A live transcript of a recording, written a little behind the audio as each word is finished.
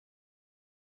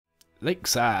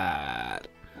Lakeside.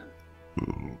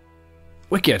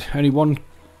 Wicked. Only one.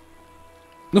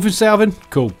 Nothing to say, Alvin?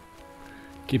 Cool.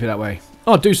 Keep it that way.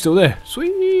 Oh, dude's still there.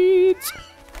 Sweet.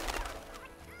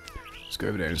 Let's go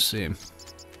over there and see him.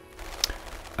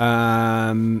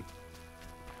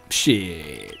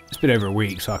 Shit. It's been over a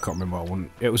week, so I can't remember what I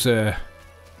want. It was a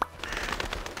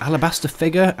alabaster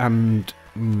figure and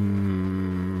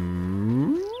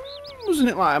wasn't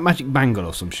it like a magic bangle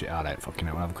or some shit? I don't fucking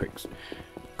know. I'll have a quick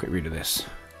read of this.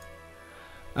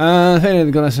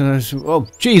 Oh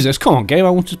Jesus! Come on, game! I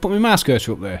wanted to put my mouse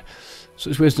cursor up there.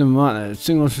 Such wisdom, might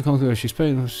single to conquer. She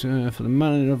spoke for the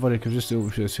man in her body. Could just still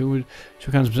shook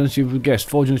hands, presented you with a guest,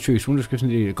 forging the truth. Wondrous gift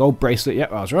indeed. A gold bracelet.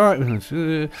 Yep, I was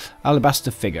right. Alabaster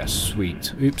figure.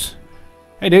 Sweet. Oops.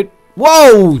 Hey, dude.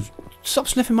 Whoa! Stop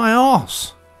sniffing my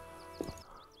arse.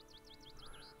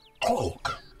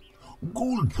 Oak.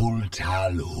 Goldpull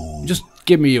Talu. Just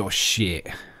give me your shit.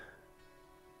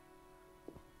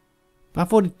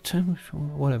 I've already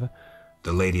whatever.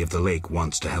 The Lady of the Lake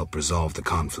wants to help resolve the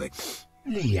conflict.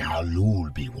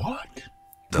 Lialul be what?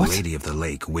 The Lady of the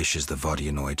Lake wishes the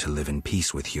Vodyanoi to live in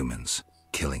peace with humans.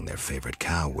 Killing their favorite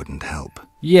cow wouldn't help.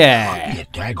 Yeah.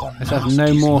 Let's have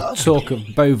no more talk of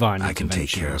bovine. I can take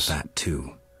care of that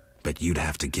too. But you'd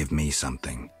have to give me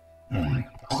something.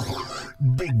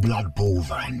 Big blood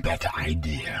bovine, better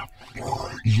idea.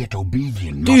 Yet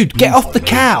obedient. Dude, get off the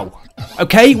cow.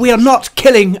 Okay, we are not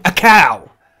killing a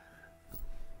cow.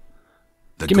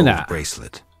 The Give me gold that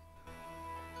bracelet.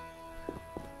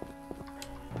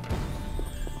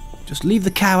 Just leave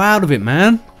the cow out of it,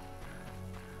 man.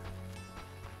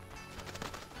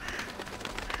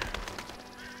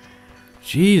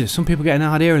 Jesus, some people get an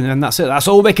idea and then that's it. That's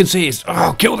all they can see is,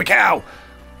 oh, kill the cow.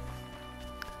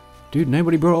 Dude,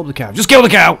 nobody brought up the cow. Just kill the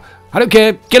cow. I don't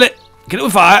care. Kill it. Kill it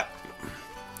with fire.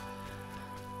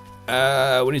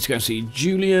 We need to go and see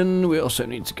Julian. We also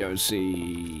need to go and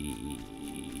see...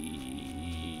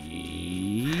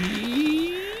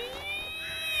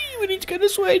 We need to go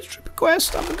this way. Trip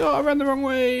quest. I forgot. I ran the wrong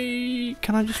way.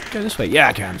 Can I just go this way? Yeah,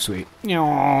 I can. Sweet.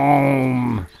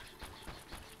 Meow.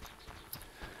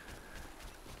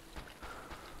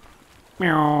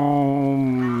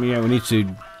 Meow. Yeah, we need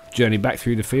to journey back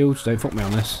through the fields. Don't fuck me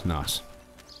on this. Nice.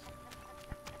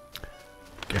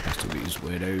 Get past all these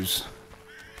weirdos.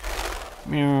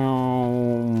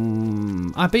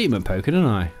 Meow. I beat him at poker, didn't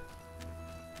I?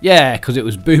 Yeah, because it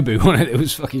was Boo Boo, wasn't it? It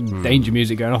was fucking danger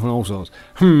music going off and all sorts.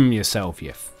 Yourself,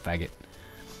 you faggot.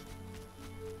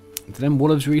 Did them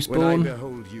wolves respawn? When I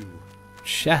behold you,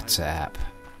 Shut up.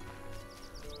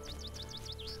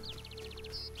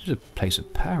 There's a place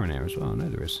of power in here as well. I know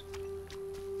there is.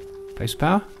 Place of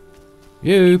power?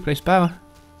 You, place of power.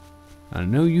 I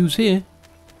know you's here.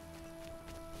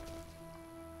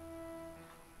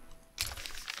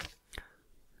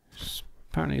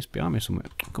 Apparently it's behind me somewhere.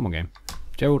 Come on, game.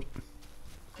 Gerald.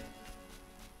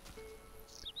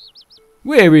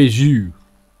 Where is you?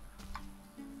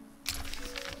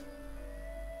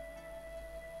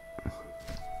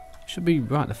 Should be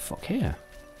right the fuck here.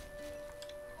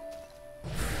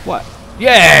 What?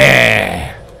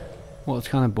 Yeah! What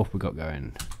kind of buff we got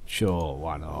going? Sure,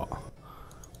 why not?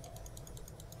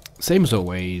 Same as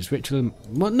always, Richard.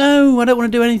 What? No, I don't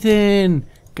want to do anything.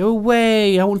 Go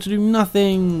away. I want to do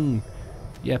nothing.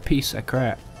 Yeah, piece of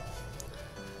crap.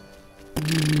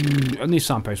 And these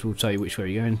signposts will tell you which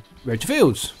way you're going. Road to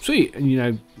Fields. Sweet. And you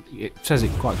know, it says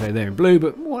it quite clear there in blue,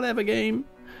 but whatever game.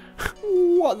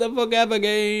 What the fuck ever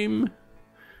game.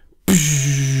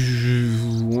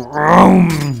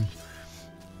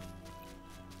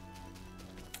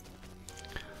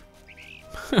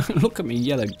 Look at me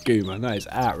yellow goo, man. That is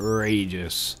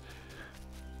outrageous.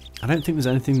 I don't think there's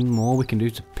anything more we can do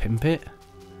to pimp it.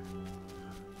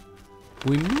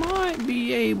 We might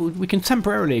be able... We can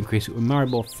temporarily increase it with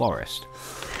Maribor Forest.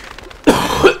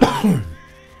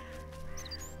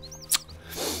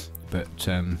 But,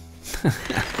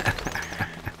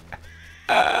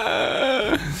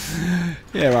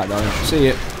 yeah, right, darling. See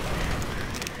you.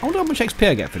 I wonder how much XP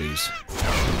I get for these.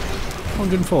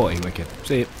 140, wicked.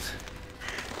 See you.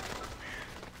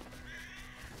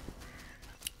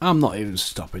 I'm not even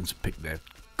stopping to pick their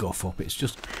guff up. It's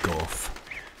just guff.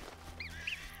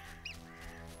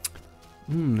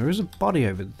 There is a body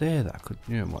over there that I could...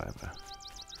 You know, whatever.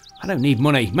 I don't need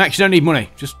money. Max, you don't need money.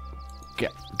 Just...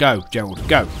 Go, Gerald.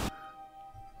 Go.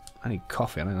 I need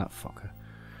coffee. I know that fucker.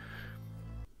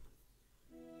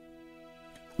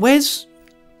 Where's...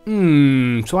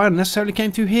 So I unnecessarily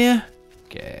came through here?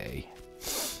 Okay.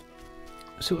 Let's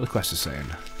see what the quest is saying.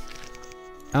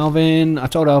 Alvin. I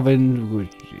told Alvin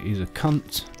he's a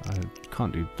cunt. I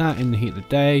can't do that in the heat of the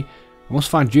day. I must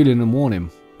find Julian and warn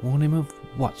him. Warn him of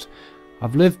what?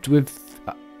 I've lived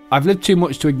too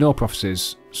much to ignore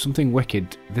prophecies. Something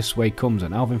wicked this way comes,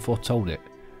 and Alvin foretold it.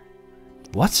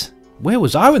 What? Where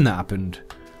was I when that happened?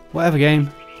 Whatever, game.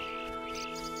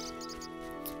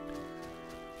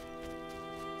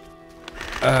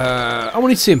 I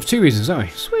wanted to see him for 2 reasons, don't I?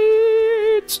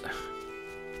 Sweet!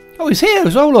 Oh, he's here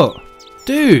as well, look!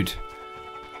 Dude!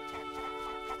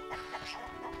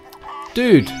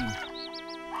 Dude!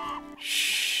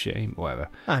 Shame, whatever.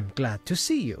 I'm glad to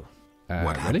see you.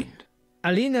 What Ready? happened?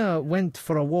 Alina went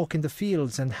for a walk in the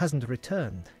fields and hasn't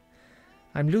returned.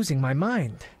 I'm losing my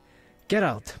mind.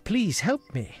 Geralt, please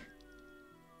help me.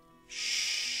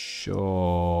 Sure.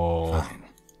 Fine.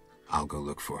 I'll go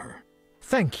look for her.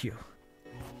 Thank you.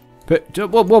 But,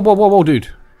 whoa, dude.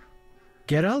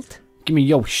 Geralt? Give me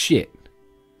your shit.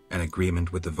 An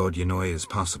agreement with the Vodyanoi is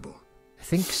possible.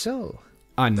 Think so.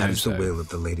 I know That is so. the will of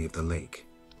the Lady of the Lake.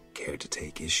 Care to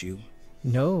take issue?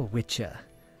 No, Witcher.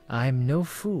 I'm no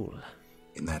fool.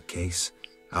 In that case,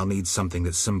 I'll need something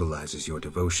that symbolizes your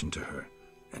devotion to her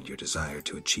and your desire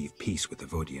to achieve peace with the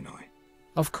Vodyanoi.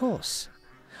 Of course.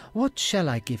 What shall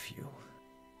I give you?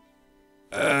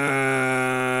 The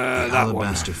That one.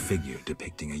 alabaster figure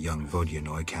depicting a young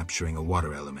Vodyanoi capturing a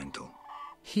water elemental.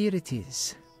 Here it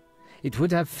is. It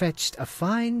would have fetched a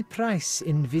fine price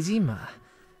in Vizima,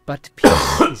 but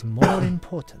peace is more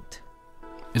important.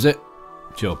 Is it?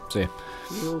 Sure, see ya.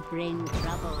 You bring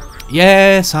trouble.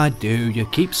 Yes, I do. You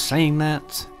keep saying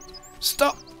that.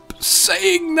 Stop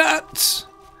saying that!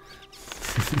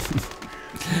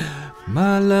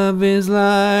 My love is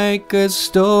like a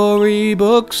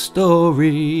storybook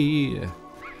story.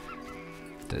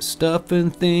 There's stuff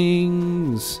and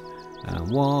things.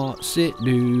 And what's it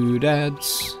do,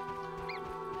 dads?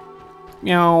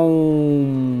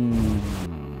 Meow.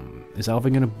 Is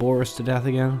Alvin gonna bore us to death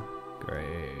again? Great.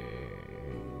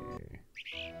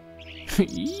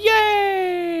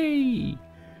 Yay!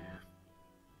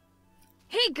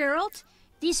 Hey, Geralt.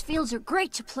 These fields are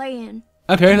great to play in.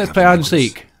 Okay, let's play hide and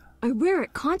seek. I wear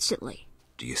it constantly.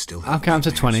 Do you still have I'll count to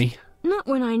nightmares? 20. Not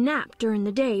when I nap during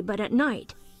the day, but at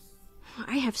night.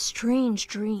 I have strange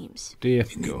dreams. Dear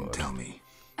You needn't God. tell me.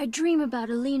 I dream about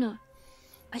Alina.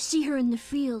 I see her in the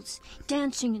fields,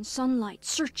 dancing in sunlight,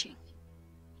 searching.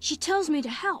 She tells me to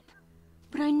help,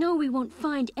 but I know we won't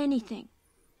find anything.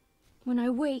 When I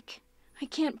wake, I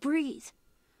can't breathe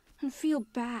and feel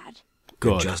bad.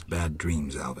 They're Good. just bad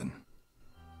dreams, Alvin.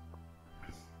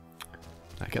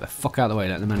 Now get the fuck out of the way,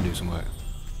 let the men do some work.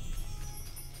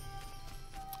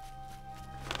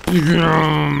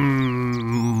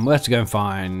 Let's go and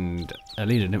find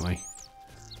Alina, didn't we?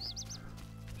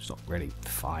 It's not really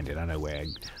finding, I know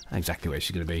exactly where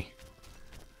she's going to be.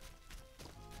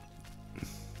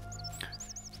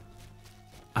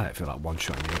 I don't feel like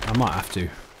one-shotting you. I might have to.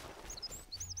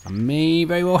 I may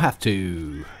very well have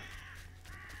to.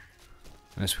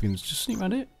 Unless we can just sneak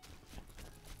around it.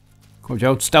 Come on,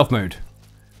 Joe, stealth mode.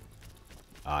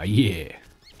 Ah, yeah.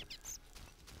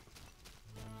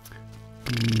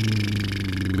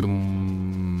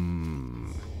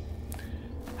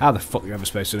 How the fuck are you ever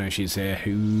supposed to know she's here?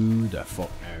 Who the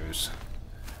fuck knows?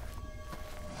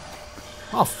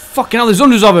 Oh, fucking hell, there's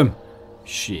hundreds of them!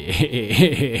 Shit.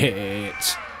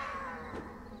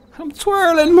 I'm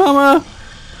twirling, mama!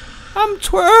 I'm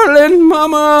twirling,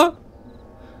 mama!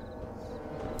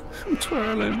 I'm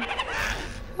twirling.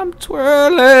 I'm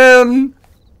twirling!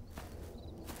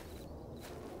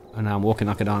 And now I'm walking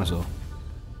like a dinosaur.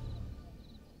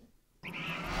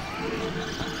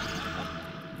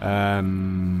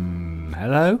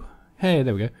 Hello? Hey,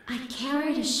 there we go. I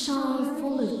carried a shawl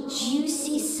full of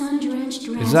juicy sun-drenched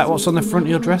raspberries. Is that what's on the front of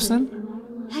your dress then?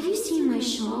 Have you seen my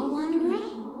shawl, Wanderer?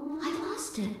 I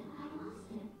lost it.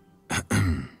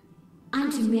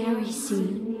 I'm to marry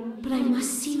soon, but I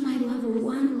must see my lover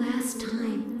one last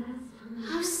time.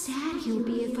 How sad he'll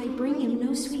be if I bring him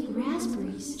no sweet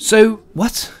raspberries. So,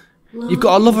 what? You've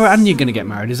got a lover and you're going to get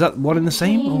married. Is that one in the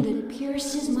same? Or? Pain that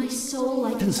pierces my soul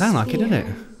like Didn't a sound like it, did spear.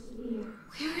 it?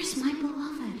 Where is my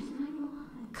beloved?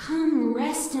 Come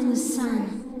rest in the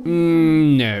sun.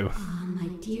 No. Ah, my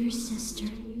dear sister,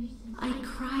 I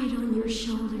cried on your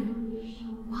shoulder.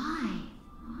 Why?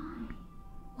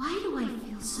 Why do I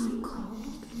feel so cold?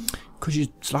 Because you're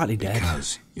slightly dead.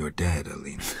 Because you're dead,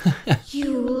 Alina.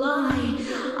 You lie!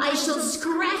 I shall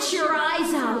scratch your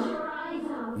eyes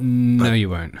out! No, you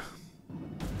won't.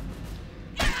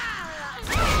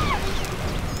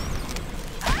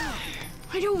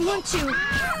 I don't want to.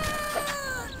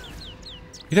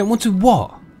 You don't want to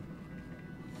what?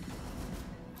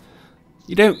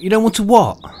 You don't want to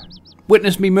what?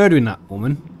 Witness me murdering that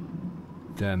woman.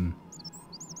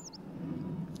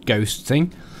 ghost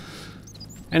thing.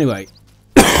 Anyway.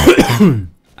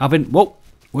 Alvin, whoa.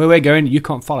 Where we're going, you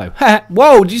can't follow.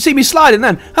 Whoa, did you see me sliding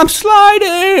then? I'm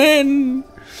sliding!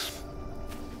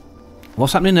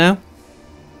 What's happening now?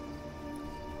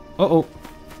 Uh-oh.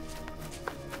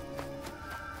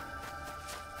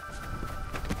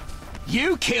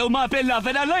 You killed my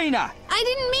beloved Alina! I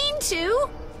didn't mean to.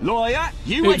 Lawyer,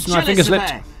 you were Oops, my jealous finger of slipped.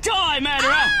 her! Die,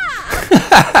 murderer!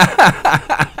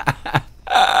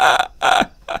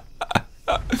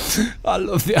 I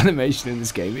love the animation in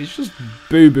this game. It's just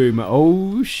boo-boo.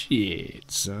 Oh, shit,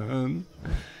 son.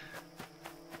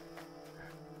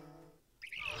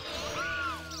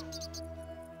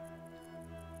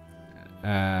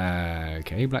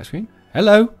 Okay, black screen.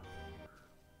 Hello.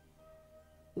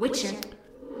 Witcher,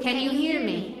 can you hear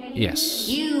me? Yes.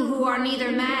 You who are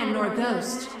neither man nor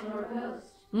ghost.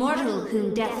 Mortal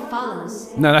whom death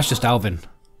follows. No, that's just Alvin.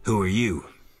 Who are you?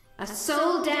 A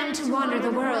soul damned to wander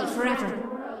the world forever.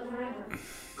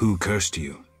 Who cursed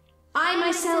you? I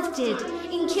myself did,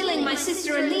 in killing my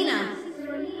sister Alina.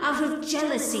 Out of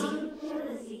jealousy.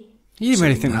 You didn't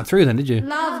really think that through then, did you?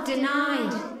 Love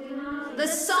denied. The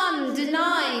sun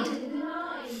denied.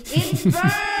 It burns!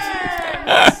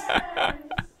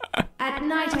 At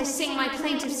night I sing my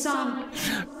plaintive song.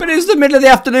 But it's the middle of the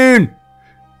afternoon!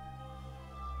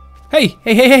 Hey,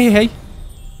 hey, hey, hey, hey.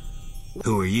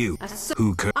 Who are you?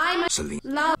 Who cursed I'm Selena?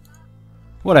 love.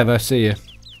 Whatever, see ya.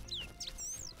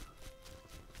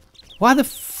 Why the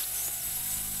fuck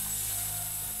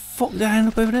did I end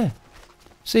up over there?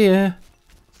 See ya.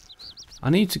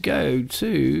 I need to go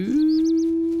to...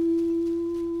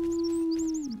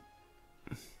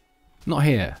 Not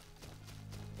here.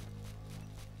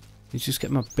 Let's just get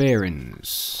my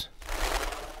bearings.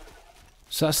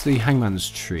 So that's the Hangman's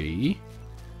Tree.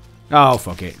 Oh,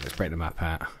 fuck it. Let's break the map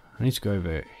out. I need to go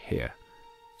over here.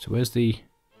 So where's the...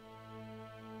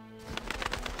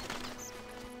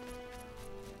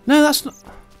 No, that's not...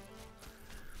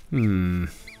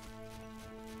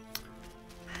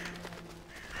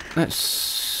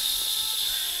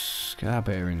 Let's... get our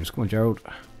bearings. Come on, Gerald.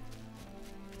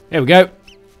 Here we go.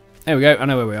 There we go. I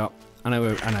know where we are. I know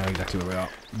exactly where we are.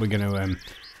 We're going to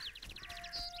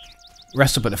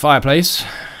rest up at the fireplace.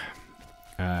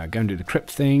 Go and do the crypt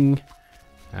thing.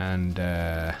 And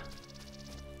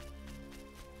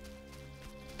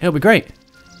it'll be great.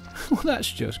 Well,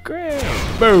 that's just great.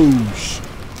 Boosh.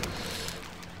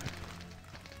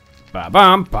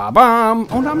 Ba-bam, ba-bam.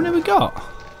 Oh, how many have we got?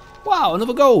 Wow,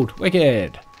 another gold.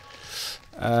 Wicked.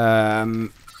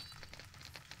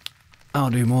 I'll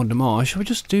do more damage. Shall we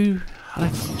just do... I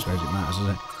don't suppose it matters, does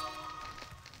it?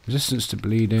 Resistance to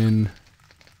bleeding.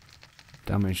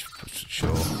 Damage,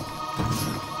 sure.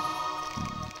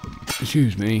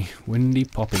 Excuse me. Windy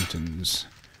Poppingtons.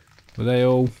 Were they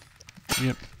all...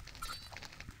 Yep.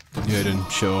 Yeah, then,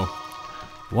 sure.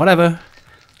 Whatever.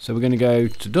 So we're going to go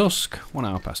to dusk. 1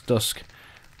 hour past dusk.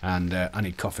 And I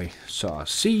need coffee. So I'll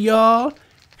see y'all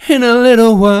in a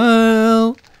little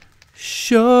while.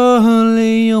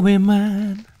 Surely you'll be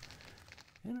mine.